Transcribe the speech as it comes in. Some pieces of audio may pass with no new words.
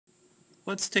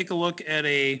let's take a look at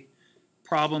a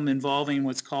problem involving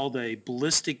what's called a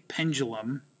ballistic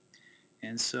pendulum.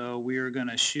 And so we are going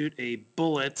to shoot a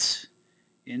bullet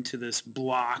into this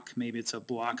block. Maybe it's a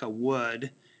block of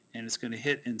wood, and it's going to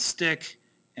hit and stick,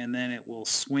 and then it will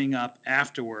swing up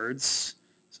afterwards.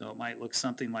 So it might look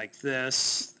something like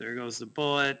this. There goes the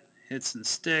bullet, hits and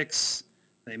sticks.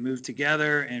 They move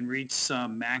together and reach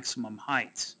some maximum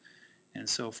height. And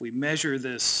so if we measure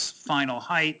this final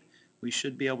height, we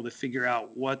should be able to figure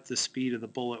out what the speed of the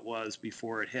bullet was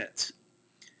before it hit.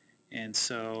 And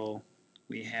so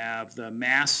we have the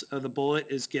mass of the bullet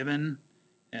is given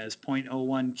as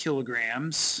 0.01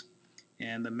 kilograms,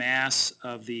 and the mass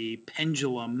of the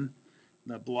pendulum,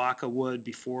 the block of wood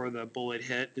before the bullet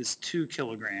hit, is 2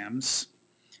 kilograms.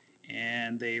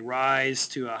 And they rise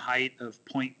to a height of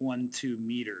 0.12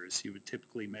 meters. You would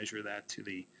typically measure that to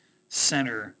the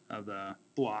center of the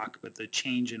block, but the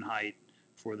change in height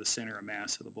for the center of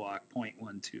mass of the block,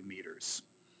 0.12 meters.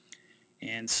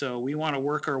 And so we want to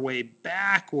work our way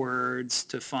backwards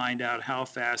to find out how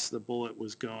fast the bullet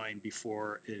was going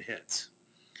before it hits.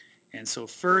 And so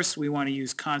first we want to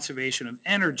use conservation of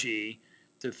energy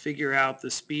to figure out the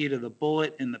speed of the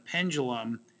bullet and the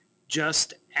pendulum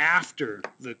just after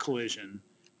the collision,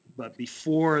 but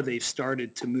before they've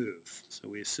started to move. So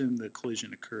we assume the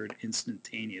collision occurred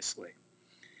instantaneously.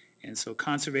 And so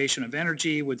conservation of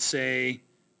energy would say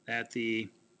that the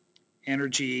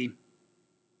energy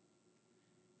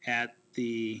at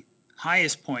the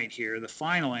highest point here, the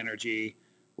final energy,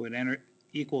 would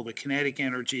equal the kinetic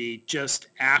energy just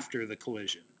after the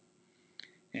collision.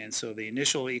 And so the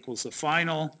initial equals the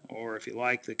final, or if you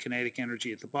like, the kinetic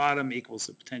energy at the bottom equals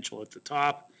the potential at the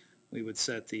top. We would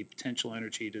set the potential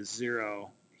energy to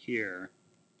 0 here.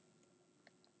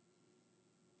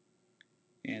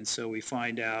 And so we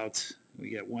find out, we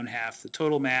get 1/2 the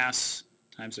total mass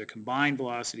times their combined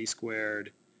velocity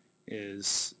squared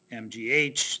is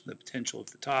mgh, the potential at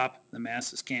the top. The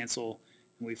masses cancel,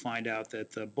 and we find out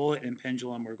that the bullet and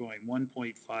pendulum are going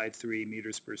 1.53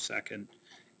 meters per second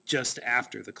just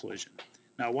after the collision.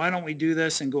 Now, why don't we do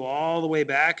this and go all the way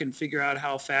back and figure out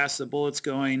how fast the bullet's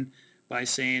going by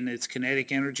saying its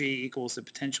kinetic energy equals the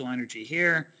potential energy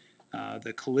here.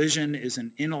 The collision is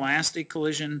an inelastic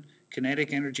collision.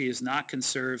 Kinetic energy is not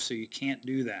conserved, so you can't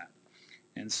do that.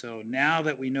 And so now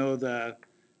that we know the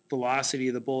velocity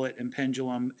of the bullet and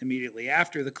pendulum immediately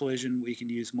after the collision, we can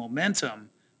use momentum,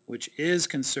 which is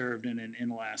conserved in an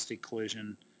inelastic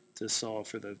collision, to solve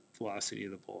for the velocity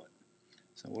of the bullet.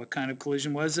 So what kind of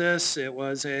collision was this? It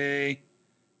was a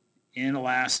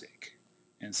inelastic.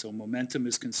 And so momentum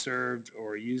is conserved,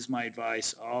 or use my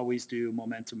advice, always do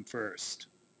momentum first.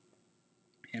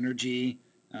 Energy,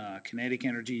 kinetic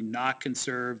energy, not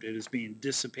conserved. It is being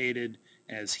dissipated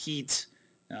as heat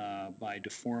by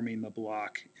deforming the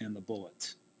block and the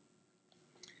bullet.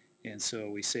 And so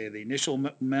we say the initial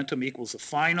momentum equals the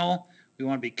final. We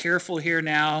want to be careful here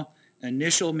now.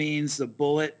 Initial means the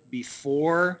bullet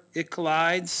before it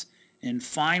collides, and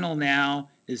final now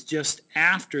is just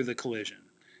after the collision.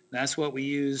 That's what we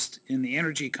used in the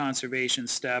energy conservation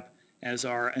step as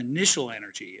our initial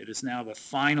energy. It is now the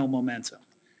final momentum.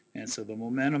 And so the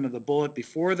momentum of the bullet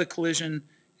before the collision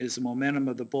is the momentum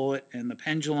of the bullet and the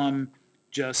pendulum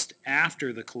just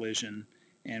after the collision,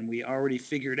 and we already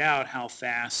figured out how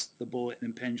fast the bullet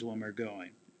and pendulum are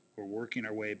going. We're working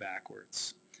our way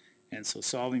backwards. And so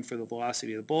solving for the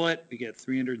velocity of the bullet, we get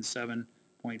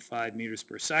 307.5 meters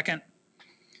per second.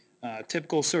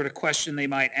 Typical sort of question they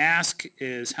might ask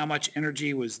is how much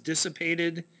energy was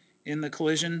dissipated in the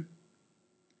collision.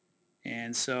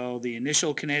 And so the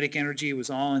initial kinetic energy was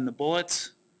all in the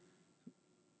bullets,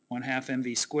 1/2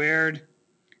 mv squared.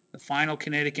 The final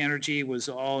kinetic energy was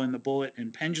all in the bullet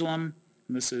and pendulum.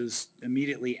 And this is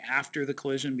immediately after the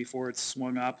collision, before it's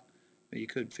swung up. But you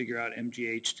could figure out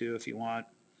mgh too if you want.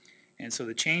 And so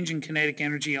the change in kinetic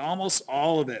energy, almost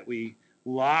all of it, we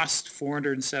lost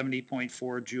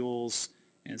 470.4 joules,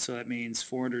 and so that means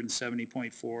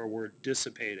 470.4 were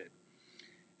dissipated.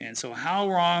 And so how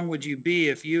wrong would you be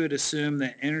if you had assumed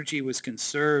that energy was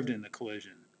conserved in the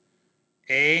collision?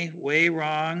 A, way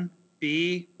wrong.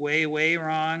 B, way, way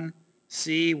wrong.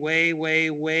 C, way, way,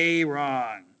 way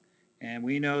wrong. And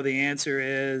we know the answer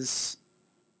is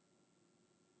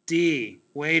D,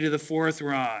 way to the 4th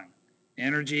wrong.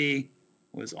 Energy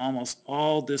was almost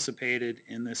all dissipated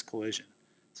in this collision.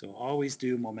 So always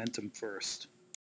do momentum first.